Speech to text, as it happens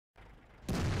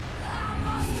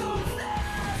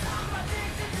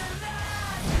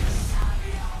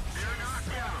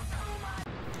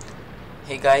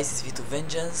Hey guys, it's V2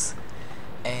 Vengeance,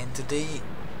 and today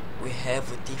we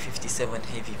have a T-57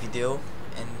 heavy video,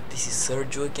 and this is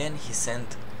Sergio again. He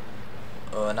sent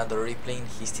another replay in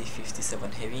his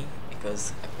T-57 heavy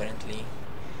because apparently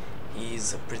he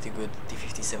is a pretty good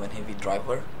T-57 heavy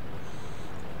driver.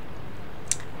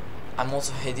 I'm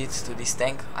also headed to this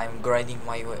tank. I'm grinding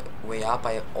my way up.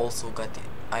 I almost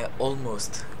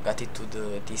got it to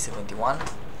the T-71.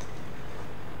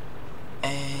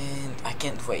 And I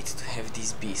can't wait to have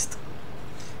this beast.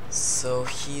 So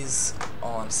he's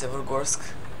on Severgorsk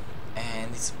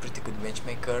and it's a pretty good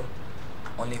matchmaker,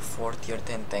 only 4 tier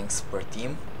 10 tanks per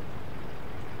team,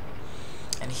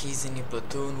 and he's in a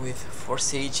platoon with 4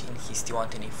 Sage in his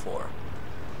T-124.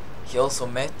 He also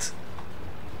met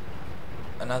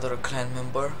another clan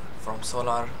member from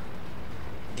Solar,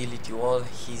 Delete You All.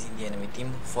 He's in the enemy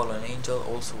team. Fallen Angel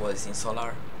also was in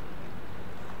Solar.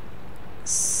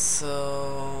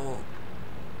 So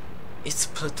it's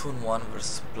platoon 1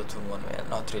 versus platoon 1. Well,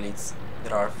 not really.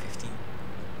 There are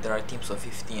teams of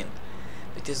 15,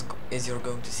 but as you're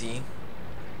going to see,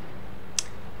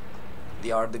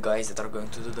 they are the guys that are going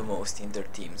to do the most in their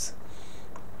teams.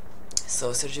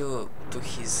 So Sergio took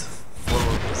his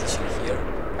forward position here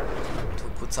to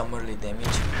put some early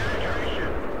damage.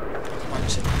 One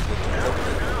shot to the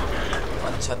T-30,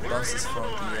 one shot bounces from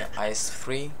the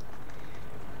IS-3.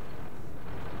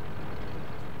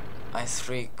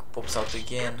 IS-3 pops out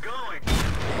again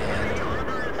and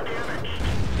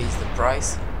pays the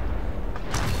price,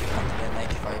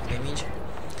 395 damage.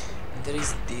 And there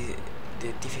is the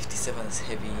T-57's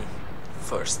heavy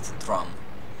first drum.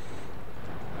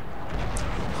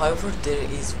 However, there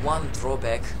is one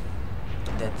drawback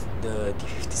that the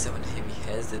T-57 heavy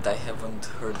has that I haven't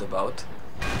heard about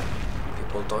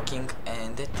people talking,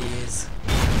 and that is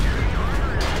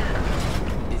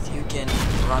you can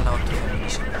run out of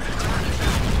ammunition.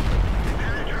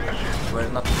 Well,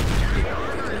 not quickly.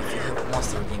 If you have a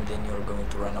monster game, then you're going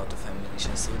to run out of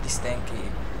ammunition. So this tank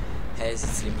has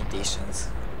its limitations,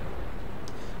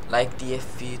 like the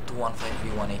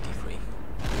FV215V183,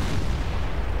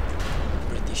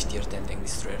 British tier 10 tank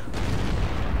destroyer.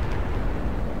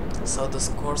 So the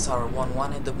scores are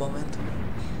 1-1 at the moment.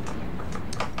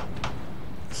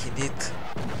 He did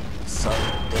some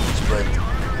damage, but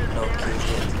no kills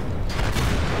yet.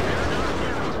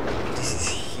 This is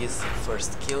his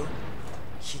first kill.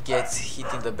 He gets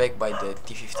hit in the back by the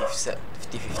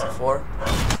T-54.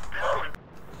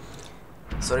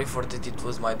 Sorry for that, it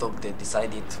was my dog that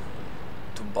decided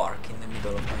to bark in the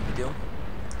middle of my video.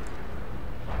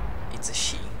 It's a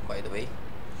she, by the way,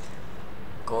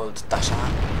 called Tasha,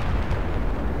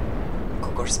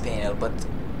 Cocker Spaniel, but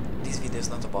this video is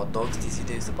not about dogs, this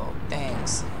video is about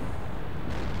tanks.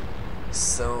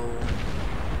 So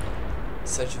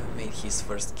Sergio made his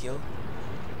first kill.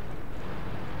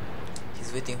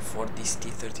 He's waiting for this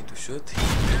T-30 to shoot. He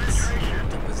gets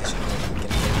the position where he can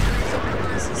get his upper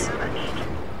places.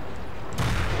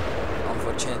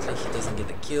 Unfortunately, he doesn't get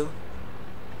a kill.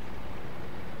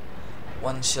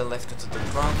 One shell left into the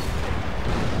drum.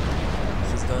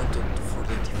 He's going for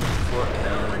the T-54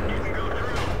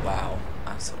 and wow,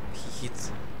 he hit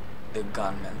the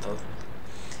gun mantle,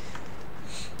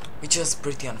 which was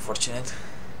pretty unfortunate.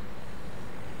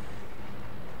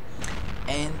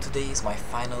 And today is my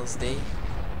finals day,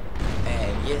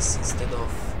 and yes, instead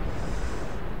of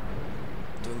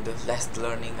doing the last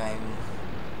learning, I'm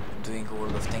doing a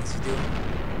World of Tanks video,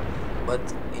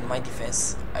 but in my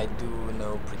defense I do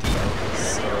know pretty well,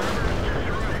 so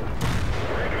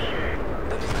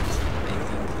there isn't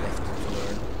anything left to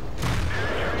learn.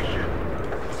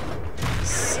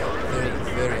 So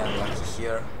very unlucky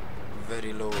here,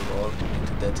 very low roll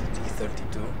into that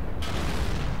T-32.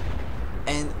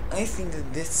 And I think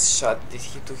that this shot that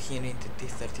he took here into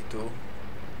T-32,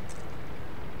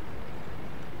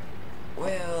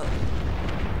 well,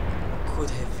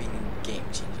 could have been game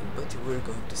changing, but we're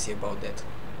going to see about that.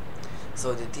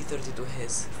 So the T-32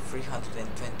 has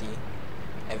 320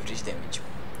 average damage,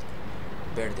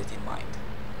 bear that in mind.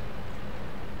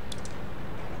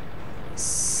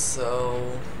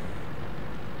 So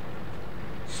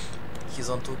he's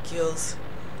on 2 kills.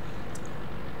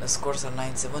 The scores are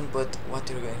 9-7, but what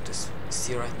you're going to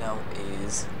see right now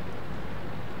is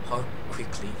how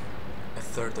quickly a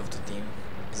third of the team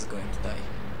is going to die.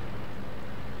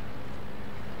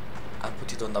 I'll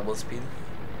put it on double speed.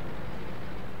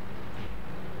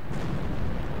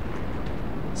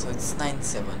 So it's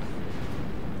 9-7.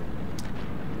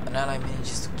 An ally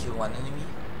manages to kill one enemy.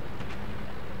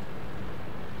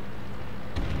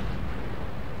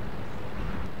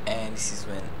 And this is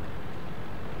when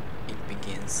it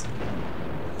begins.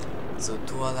 So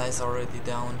 2 allies already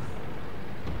down,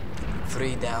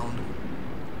 3 down.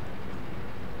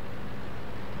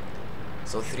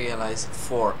 So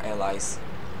 4 allies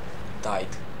died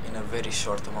in a very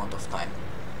short amount of time,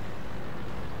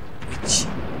 which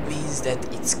means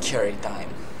that it's carry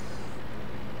time.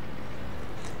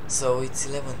 So it's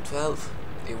 11-12.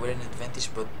 They were in advantage,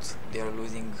 but they are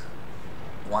losing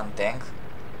 1 tank,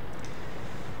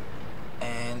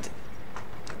 and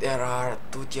there are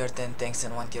 2 tier 10 tanks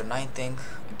and 1 tier 9 tank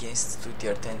against 2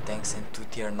 tier 10 tanks and 2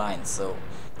 tier 9, so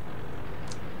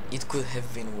it could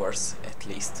have been worse. At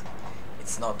least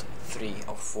it's not 3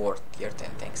 or 4 tier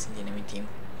 10 tanks in the enemy team.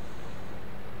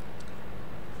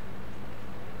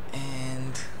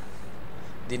 And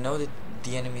they know that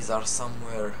the enemies are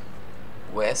somewhere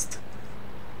west,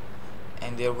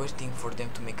 and they are waiting for them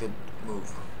to make a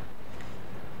move.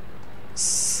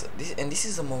 So this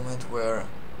is a moment where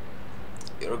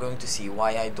you're going to see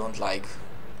why I don't like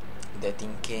that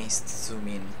encased zoom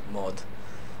in mod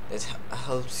that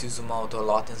helps you zoom out a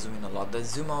lot and zoom in a lot. The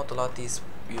zoom out a lot is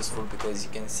useful because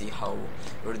you can see how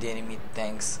where the enemy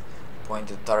tanks,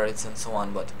 pointed turrets and so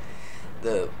on, but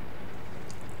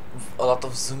a lot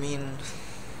of zoom in,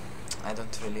 I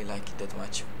don't really like it that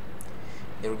much.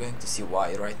 You're going to see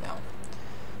why right now.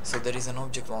 So there is an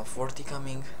object 140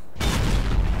 coming.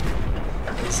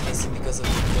 As you can see, because of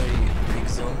the very big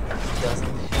zoom, he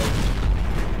doesn't have,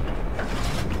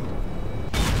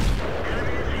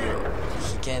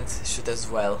 he can't shoot as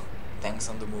well tanks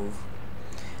on the move.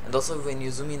 And also when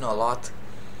you zoom in a lot,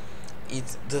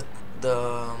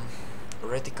 the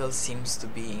reticle seems to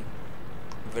be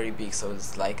very big, so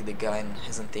it's like the gun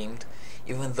hasn't aimed,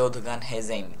 even though the gun has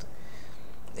aimed.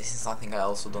 This is something I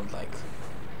also don't like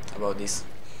about this.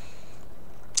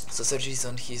 So Sergio is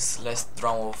on his last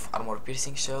round of armor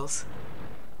piercing shells.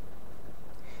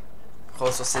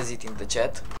 Also says it in the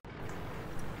chat.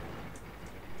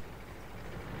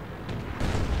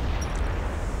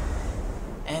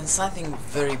 And something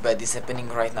very bad is happening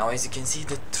right now. As you can see,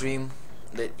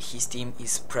 his team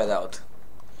is spread out.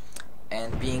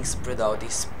 And being spread out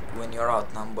is, when you're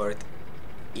outnumbered,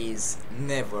 is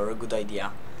never a good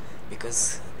idea.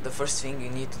 Because the first thing you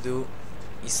need to do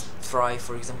is try,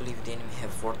 for example, if the enemy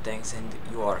have 4 tanks and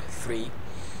you are 3,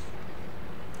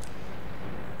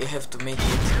 you have to make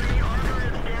it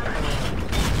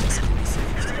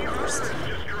first.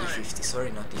 E50,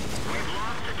 sorry, not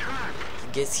E50.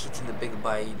 He gets hit in the back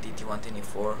by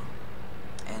DT-124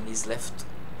 and is left.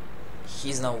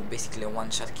 He's now basically a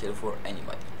one-shot kill for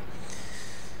anybody.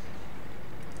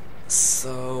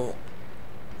 So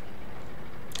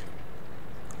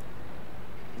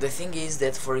the thing is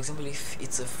that, for example, if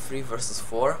it's a 3 versus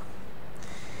 4,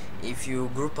 if you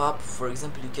group up, for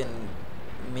example, you can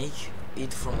make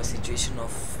it from a situation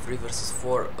of 3 versus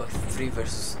 4 or 3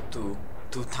 versus 2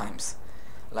 times.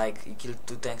 Like you kill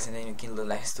 2 tanks and then you kill the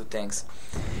last 2 tanks,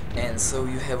 and so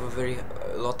you have a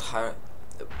lot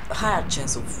higher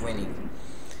chance of winning.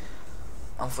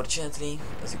 Unfortunately,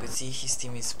 as you can see, his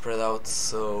team is spread out,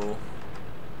 so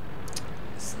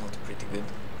it's not pretty good.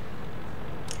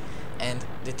 And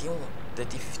the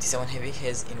T-57 Heavy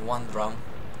has in one round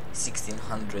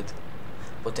 1600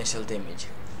 potential damage.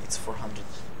 It's 400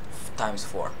 times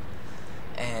 4.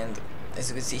 And as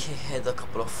you can see, he had a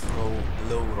couple of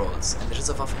low rolls. And there is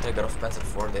a Waffenträger of Panzer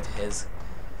IV that has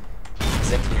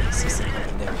exactly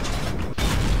 1600 damage.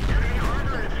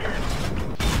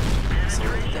 So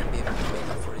he can be able to make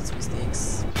up for its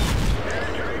mistakes.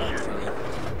 Not really.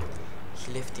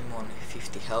 He left him on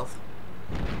 50 health.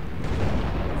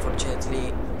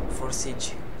 Fortunately,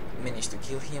 Forsage managed to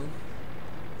kill him,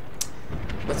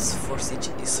 but Forsage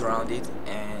is surrounded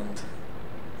and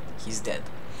he's dead.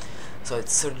 So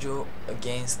it's Sergio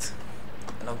against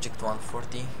an object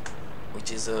 140,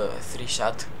 which is a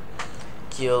 3-shot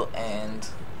kill and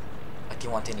a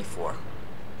T-124.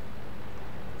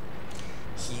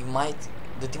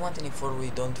 The T-124, we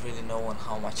don't really know on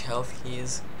how much health he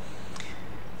is,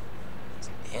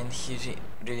 and he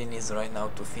really needs right now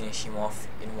to finish him off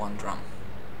in one drum.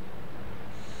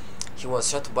 He was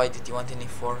shot by the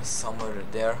T-124 somewhere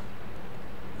there.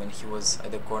 When he was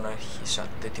at the corner,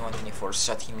 the T-124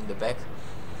 shot him in the back,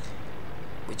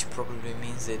 which probably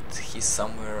means that he's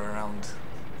somewhere around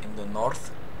in the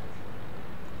north.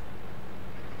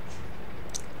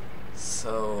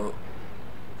 So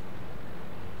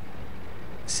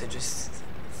just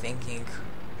thinking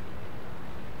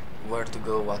where to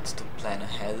go, what to plan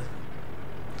ahead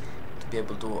to be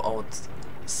able to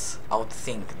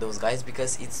outthink those guys,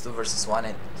 because it's 2 versus 1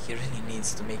 and he really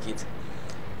needs to make it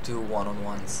 2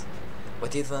 one-on-ones.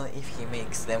 But even if he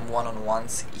makes them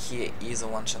one-on-ones, he is a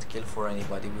one-shot kill for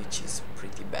anybody, which is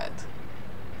pretty bad.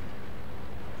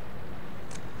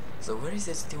 So where is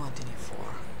that T-124?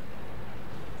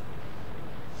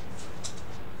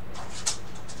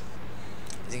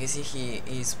 As you can see, he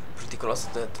is pretty close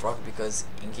to that rock, because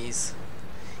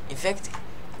in fact,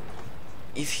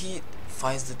 if he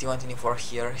finds the T-124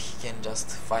 here, he can just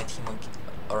fight him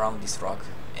around this rock,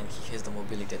 and he has the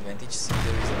mobility advantage. So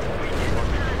there is a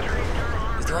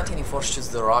T-124. The T-124 shoots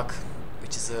the rock,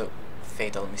 which is a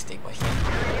fatal mistake by him.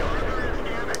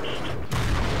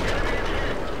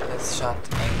 Let's shot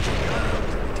engine,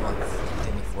 and the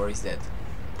T-124 is dead.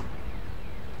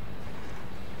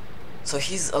 So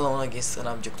he's alone against an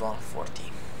object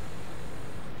 140.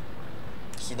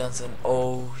 He doesn't.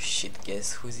 Oh shit,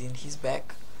 guess who's in his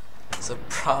back?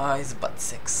 Surprise, butt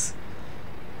sex.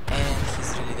 And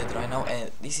he's really dead right now,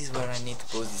 and this is where I need to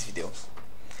pause this video,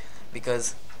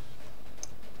 because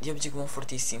the object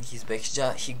 140 is in his back.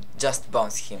 He just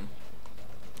bounced him.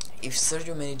 If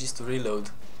Sergio manages to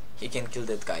reload, he can kill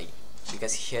that guy,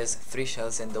 because he has 3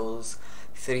 shells, and those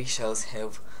 3 shells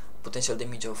have potential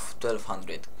damage of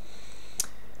 1200.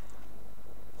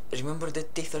 Remember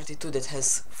that T-32 that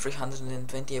has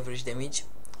 320 average damage?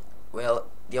 Well,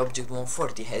 the object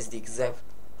 140 has the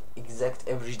exact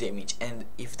average damage, and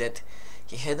if that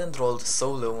he hadn't rolled so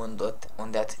low on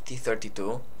that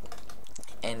T-32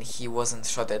 and he wasn't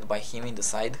shot at by him in the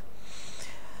side,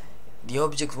 the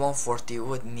object 140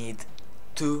 would need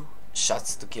 2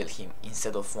 shots to kill him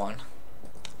instead of 1.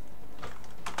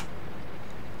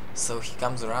 So he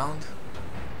comes around,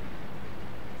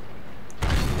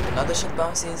 another shot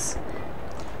bounces,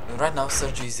 and right now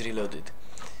Sergio is reloaded.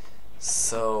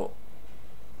 So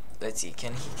let's see,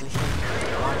 can he kill him?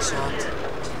 1 shot,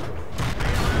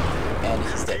 and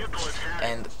he's dead.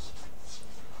 And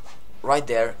right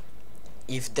there,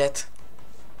 if that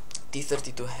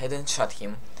T-32 hadn't shot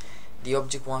him, the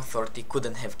object 140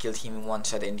 couldn't have killed him in 1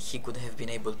 shot, and he could have been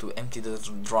able to empty the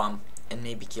drum and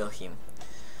maybe kill him,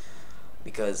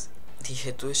 because he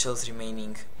had 2 shells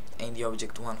remaining and the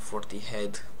object 140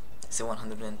 had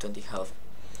 720 health.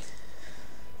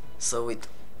 So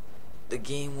the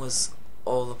game was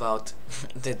all about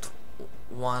that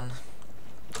 1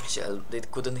 shell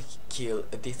that couldn't kill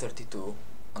a T-32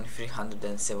 on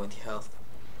 370 health.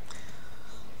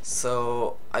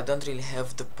 So I don't really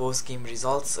have the post-game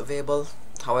results available.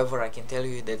 However, I can tell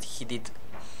you that he did,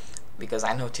 because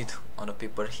I noted on the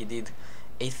paper, he did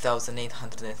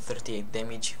 8,838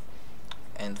 damage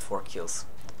and 4 kills.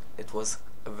 It was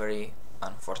a very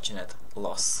unfortunate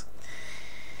loss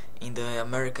in the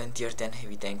American tier 10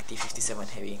 heavy tank T-57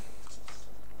 heavy.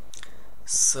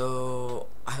 So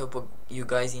I hope you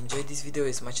guys enjoyed this video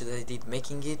as much as I did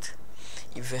making it.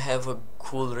 If you have a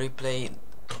cool replay,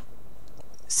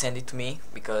 send it to me,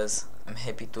 because I'm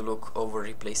happy to look over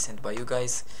replays sent by you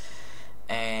guys.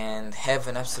 And have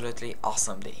an absolutely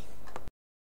awesome day.